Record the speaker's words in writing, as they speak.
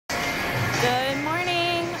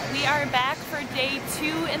day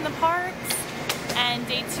 2 in the parks and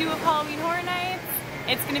day 2 of Halloween Horror Nights.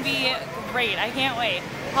 It's gonna be great, I can't wait.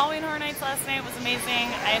 Halloween Horror Nights last night was amazing.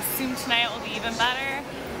 I assume tonight will be even better.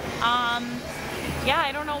 Yeah,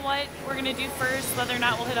 I don't know what we're gonna do first, whether or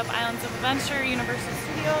not we'll hit up Islands of Adventure, Universal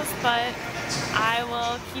Studios, but I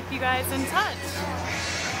will keep you guys in touch.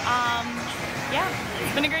 Yeah,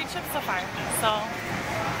 it's been a great trip so far. So,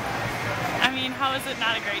 I mean, how is it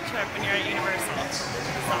not a great trip when you're at Universal?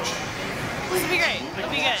 So, this will be great. It'll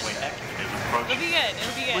be good. It'll be good.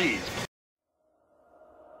 It'll be good.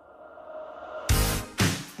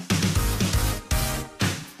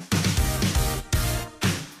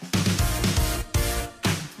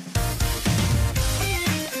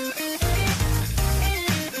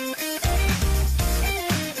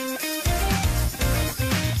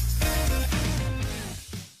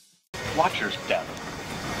 Watch your step.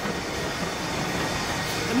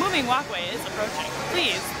 The moving walkway is approaching.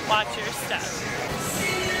 Please watch your step.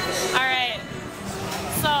 Alright,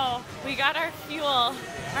 so we got our fuel,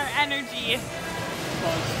 our energy.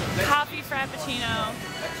 Coffee frappuccino,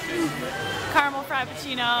 caramel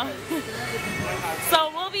frappuccino.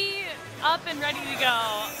 So we'll be up and ready to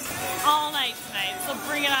go all night tonight. So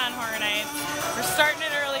bring it on, Horror Nights. We're starting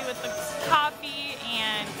it early with the coffee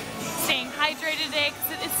and staying hydrated today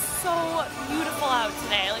because it is so beautiful out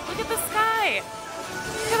today. Like, look at the sky.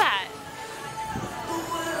 Look at that.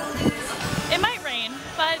 It might rain,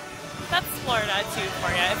 but that's Florida too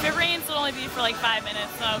for you. If it rains, it'll only be for like 5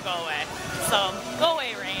 minutes, then it'll go away. So, go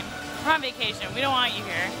away, rain. We're on vacation. We don't want you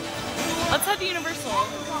here. Let's head to Universal.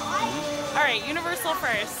 Alright, Universal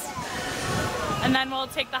first. And then we'll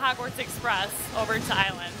take the Hogwarts Express over to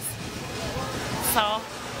Islands. So,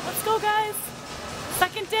 let's go, guys.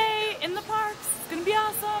 Second day in the parks. It's gonna be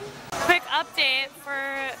awesome. Quick update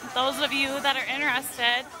for those of you that are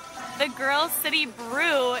interested. The Girl City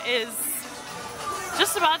Brew is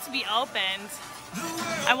just about to be opened.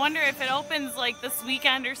 I wonder if it opens like this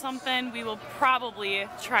weekend or something. We will probably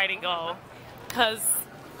try to go because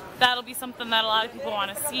that'll be something that a lot of people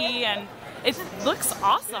want to see, and it looks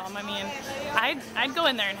awesome. I mean, I'd go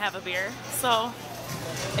in there and have a beer. So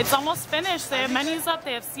it's almost finished. They have menus up,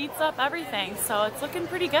 they have seats up, everything. So it's looking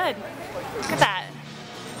pretty good. Look at that.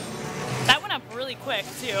 That went up really quick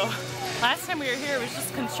too. Last time we were here it was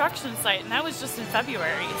just construction site, and that was just in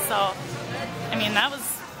February. So, I mean, that was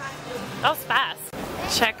fast.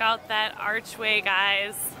 Check out that archway,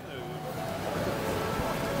 guys.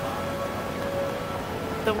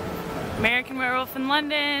 The American Werewolf in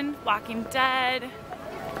London, Walking Dead,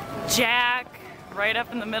 Jack, right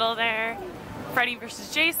up in the middle there. Freddy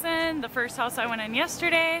vs. Jason, the first house I went in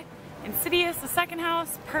yesterday. Insidious, the second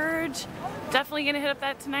house. Purge, definitely gonna hit up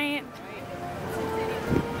that tonight.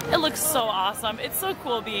 It looks so awesome. It's so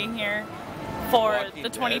cool being here for the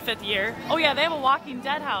 25th year. Oh yeah, they have a Walking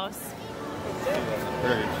Dead house.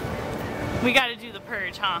 Purge. We gotta do the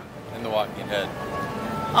Purge, huh? And the Walking Dead.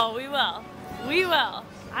 Oh, we will. We will.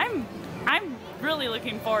 I'm really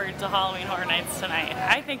looking forward to Halloween Horror Nights tonight.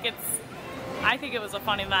 I think it was a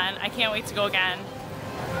fun event. I can't wait to go again.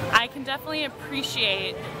 I can definitely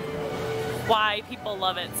appreciate why people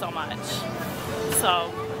love it so much.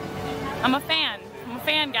 So, I'm a fan. I'm a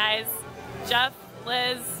fan, guys. Jeff,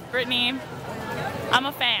 Liz, Brittany, I'm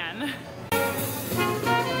a fan.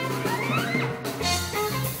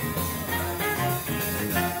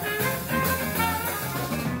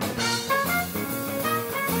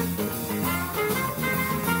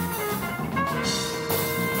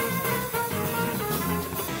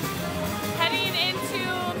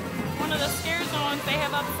 They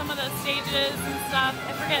have up some of the stages and stuff.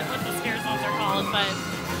 I forget what the scare zones are called, but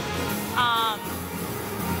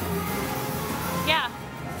yeah,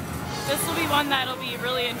 this will be one that'll be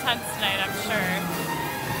really intense tonight, I'm sure.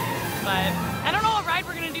 But I don't know what ride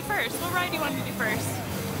we're gonna do first. What ride do you want to do first?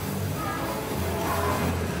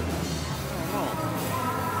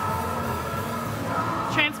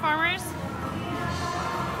 Transformers?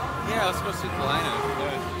 Yeah, let's go see Kalina.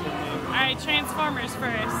 Alright, Transformers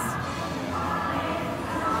first.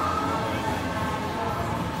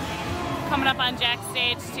 Coming up on Jack's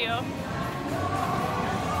stage too.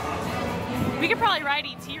 We could probably ride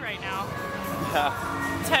ET right now. Yeah.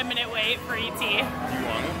 10-minute wait for ET. Do you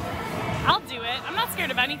want it? I'll do it. I'm not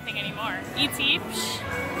scared of anything anymore. ET, psh,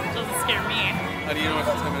 doesn't scare me. How do you know it's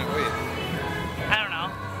a 10-minute wait? I don't know.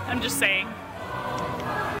 I'm just saying.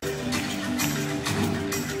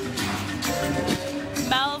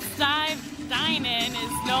 Mel's Dine-In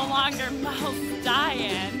is no longer Mel's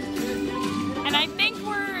Die-In. And I think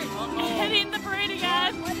we're hitting the parade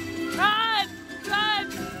again. Run!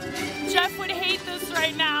 Run! Jeff would hate this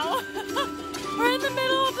right now. We're in the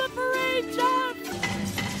middle of the parade, Jeff!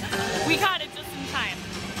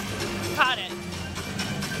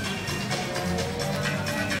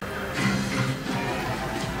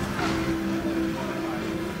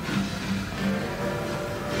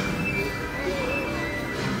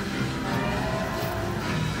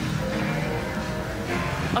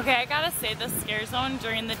 Okay, I gotta say the scare zone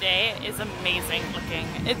during the day is amazing looking.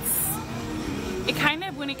 It kind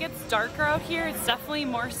of, when it gets darker out here, it's definitely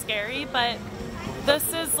more scary, but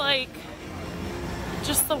this is like,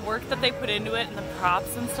 just the work that they put into it and the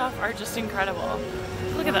props and stuff are just incredible.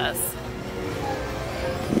 Look at this.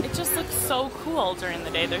 It just looks so cool during the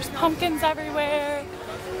day. There's pumpkins everywhere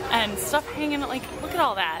and stuff hanging, like, look at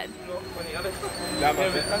all that.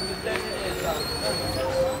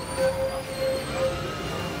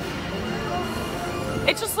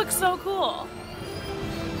 It just looks so cool.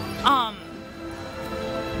 I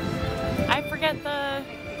forget the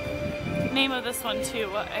name of this one too.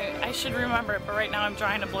 I should remember it, but right now I'm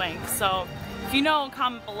drawing a blank. So if you know,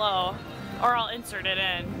 comment below, or I'll insert it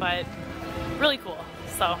in, but really cool.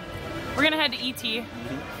 So we're gonna head to ET.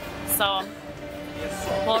 So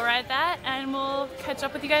we'll ride that and we'll catch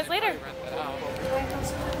up with you guys later.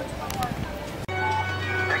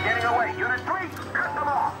 They're getting away. Unit 3, cut them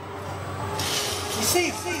off.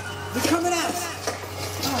 See, they're coming at us.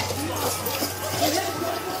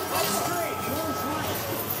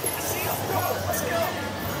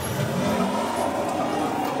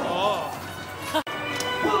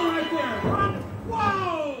 Whoa, right there.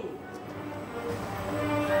 Whoa!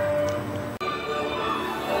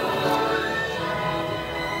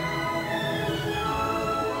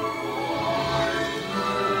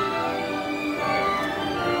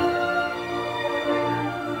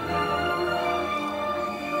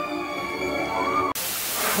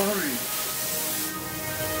 Hurry.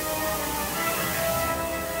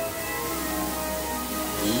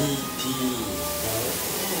 ET.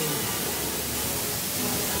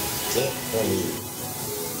 Tiffany.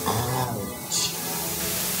 Ouch.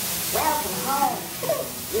 Welcome home.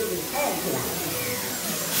 You returned to us.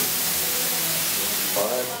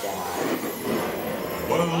 Poor guy.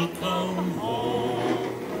 Welcome home.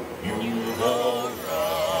 You've arrived.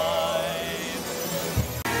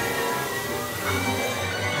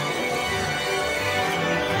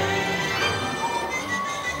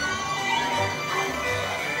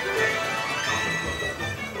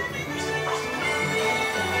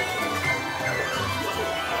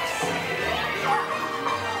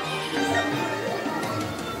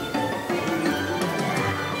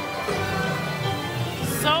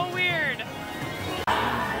 So weird.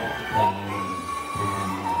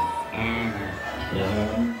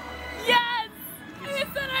 Yes! It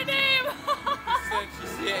said our name! Did you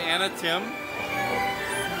see Anna Tim?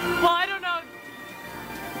 Well, I don't know.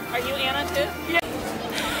 Are you Anna too? Yeah.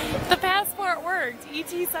 The passport worked. ET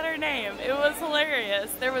said her name. It was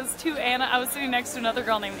hilarious. There was two Anna. I was sitting next to another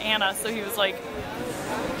girl named Anna, so he was like,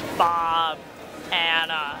 Bob,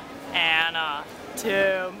 Anna,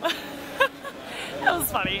 Tim. That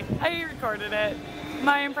was funny. I recorded it.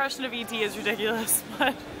 My impression of ET is ridiculous,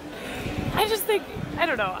 but I just think, I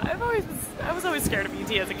don't know, I was always scared of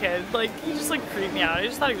ET as a kid. Like, he just like creeped me out. I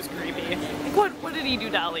just thought he was creepy. Like, what did he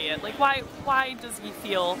do to Elliot? Like, why does he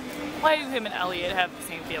feel, why do him and Elliot have the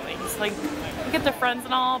same feelings? Like, I get they're friends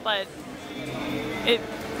and all, but it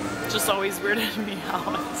just always weirded me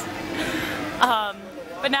out.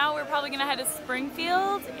 But now we're probably gonna head to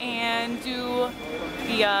Springfield and do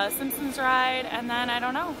the Simpsons ride, and then I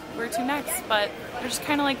don't know where to next, but we're just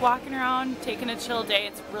kind of like walking around, taking a chill day.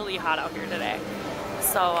 It's really hot out here today.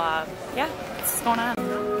 So yeah, what's going on?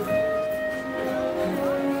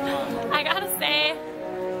 I gotta say,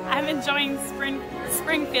 I'm enjoying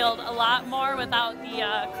Springfield a lot more without the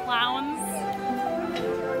clowns.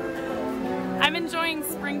 I'm enjoying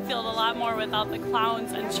Springfield a lot more without the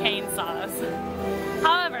clowns and chainsaws.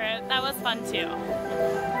 However, that was fun too.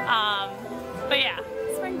 But yeah,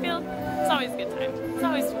 Springfield, it's always a good time.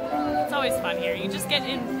 It's always fun here. You just get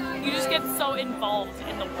so involved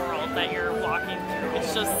in the world that you're walking through.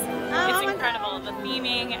 It's incredible. The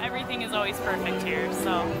theming, everything is always perfect here.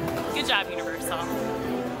 So, good job, Universal.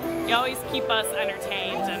 You always keep us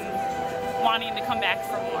entertained and wanting to come back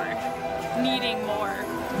for more, needing more.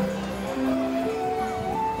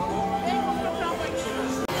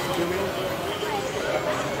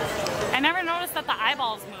 I never noticed that the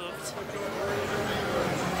eyeballs moved.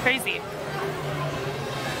 Crazy.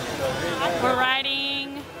 We're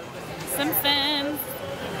riding Simpsons.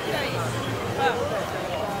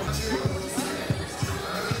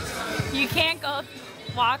 You can't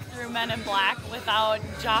walk through Men in Black without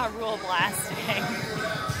Ja Rule blasting.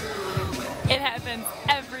 It happens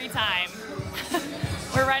every time.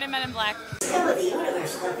 We're riding Men in Black. Some of the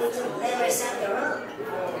universe stuff looks like glamorous after all.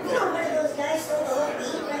 You know, one of those guys stole the whole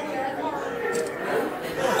beat right there.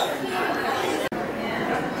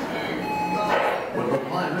 With the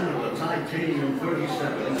pilot of the Titanium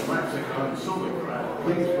 37 Classic Solar Craft,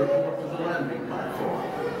 please report to the landing platform.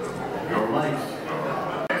 Your lights.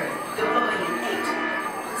 Deploying in 8,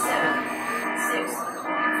 7, 6,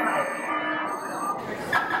 5.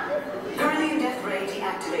 Guardian death ray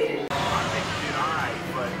deactivated.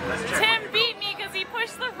 Tim beat me because he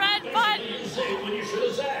pushed the red button. You say when you should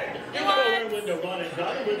have said. You gotta learn when to run and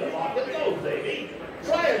gun and when to lock and go, baby.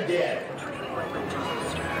 Try again.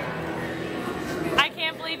 I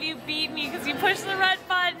can't believe you beat me because you pushed the red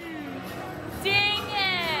button. Dang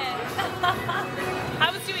it. I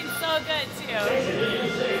was doing so good too.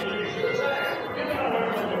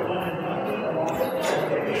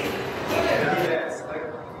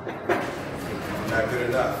 Not good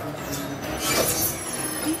enough.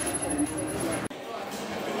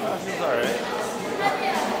 She's alright.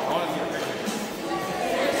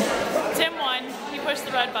 Tim won. He pushed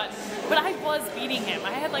the red button. But I was beating him.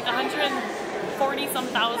 I had like 140-some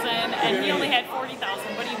thousand and he only had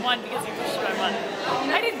 40,000, but he won because he pushed the red button.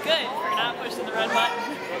 I did good for not pushing the red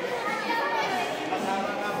button.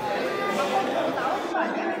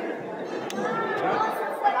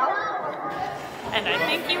 And I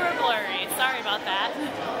think you were blurry. Sorry about that.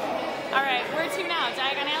 Alright, where to now?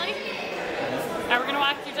 Diagon Alley? We're gonna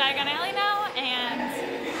walk through Diagon Alley now, and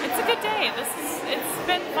it's a good day. It's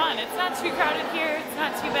been fun. It's not too crowded here. It's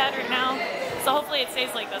not too bad right now. So hopefully it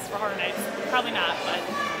stays like this for Horror Nights. Probably not, but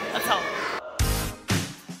let's hope.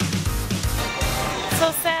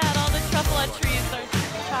 So sad, all the truffle trees are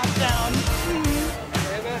chopped down.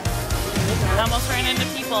 I almost ran into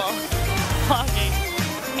people vlogging,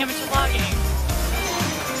 amateur vlogging.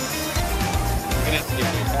 You're gonna have to give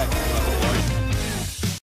me a back.